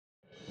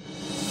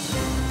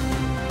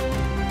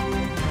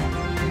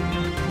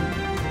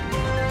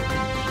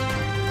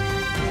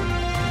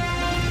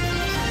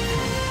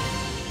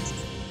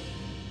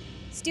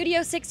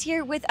Studio 6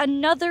 here with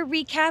another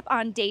recap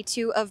on day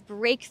 2 of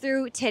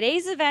Breakthrough.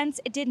 Today's events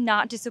did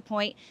not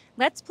disappoint.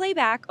 Let's play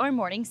back our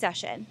morning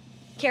session.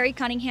 Carrie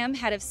Cunningham,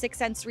 head of 6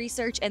 Sense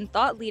Research and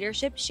Thought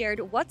Leadership, shared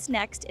what's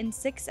next in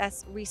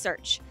 6S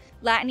Research.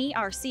 Latney,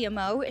 our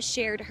CMO,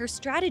 shared her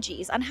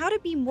strategies on how to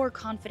be more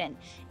confident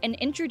and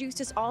introduced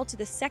us all to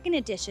the second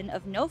edition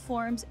of No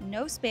Forms,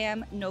 No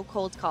Spam, No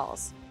Cold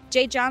Calls.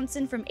 Jay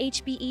Johnson from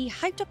HBE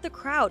hyped up the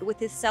crowd with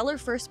his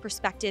seller-first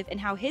perspective and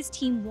how his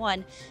team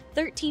won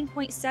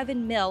 $13.7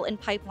 mil in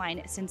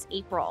pipeline since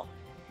April.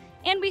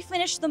 And we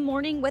finished the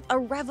morning with a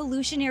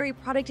revolutionary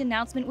product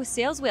announcement with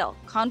SalesWheel,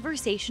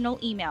 conversational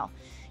email,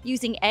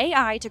 using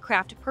AI to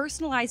craft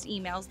personalized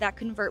emails that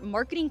convert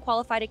marketing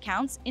qualified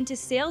accounts into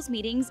sales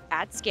meetings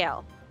at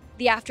scale.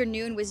 The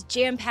afternoon was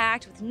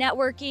jam-packed with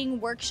networking,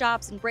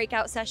 workshops, and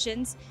breakout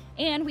sessions,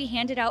 and we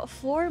handed out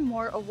 4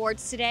 more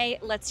awards today.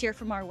 Let's hear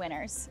from our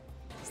winners.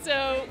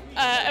 So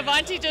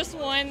Avanti just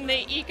won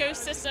the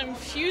Ecosystem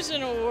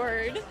Fusion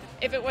Award.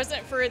 If it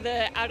wasn't for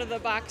the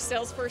out-of-the-box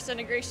Salesforce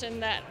integration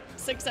that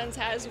 6 Sense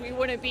has, we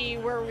wouldn't be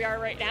where we are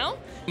right now.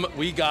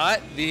 We got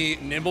the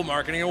Nimble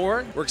Marketing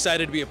Award. We're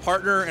excited to be a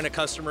partner and a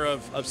customer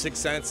of 6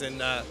 Sense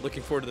and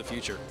looking forward to the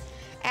future.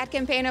 Ad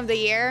Campaign of the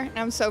Year.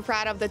 I'm so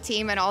proud of the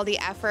team and all the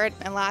effort.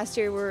 And last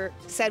year we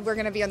said we're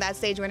going to be on that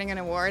stage winning an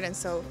award, and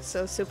so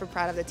super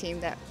proud of the team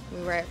that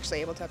we were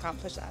actually able to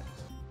accomplish that.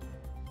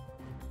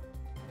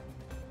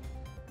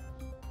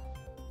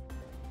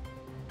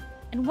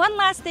 And one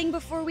last thing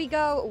before we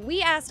go,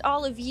 we asked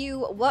all of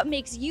you what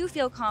makes you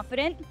feel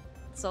confident,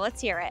 so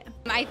let's hear it.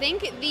 I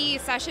think the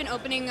session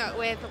opening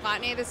with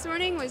Latney this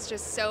morning was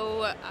just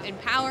so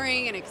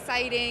empowering and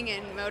exciting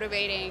and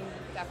motivating,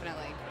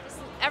 definitely.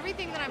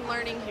 Everything that I'm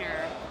learning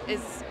here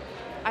is,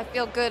 I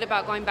feel good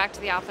about going back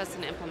to the office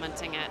and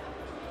implementing it.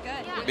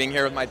 Good. Yeah. Being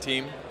here with my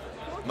team,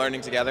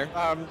 learning together.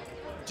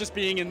 Just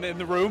being in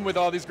the room with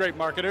all these great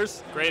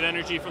marketers. Great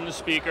energy from the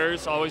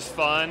speakers, always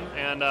fun,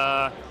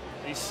 and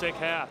these sick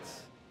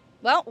hats.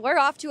 Well, we're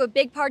off to a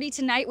big party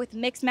tonight with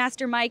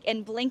Mixmaster Mike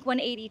and Blink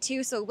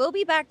 182, so we'll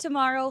be back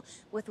tomorrow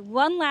with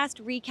one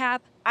last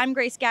recap. I'm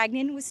Grace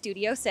Gagnon with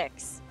Studio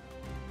 6.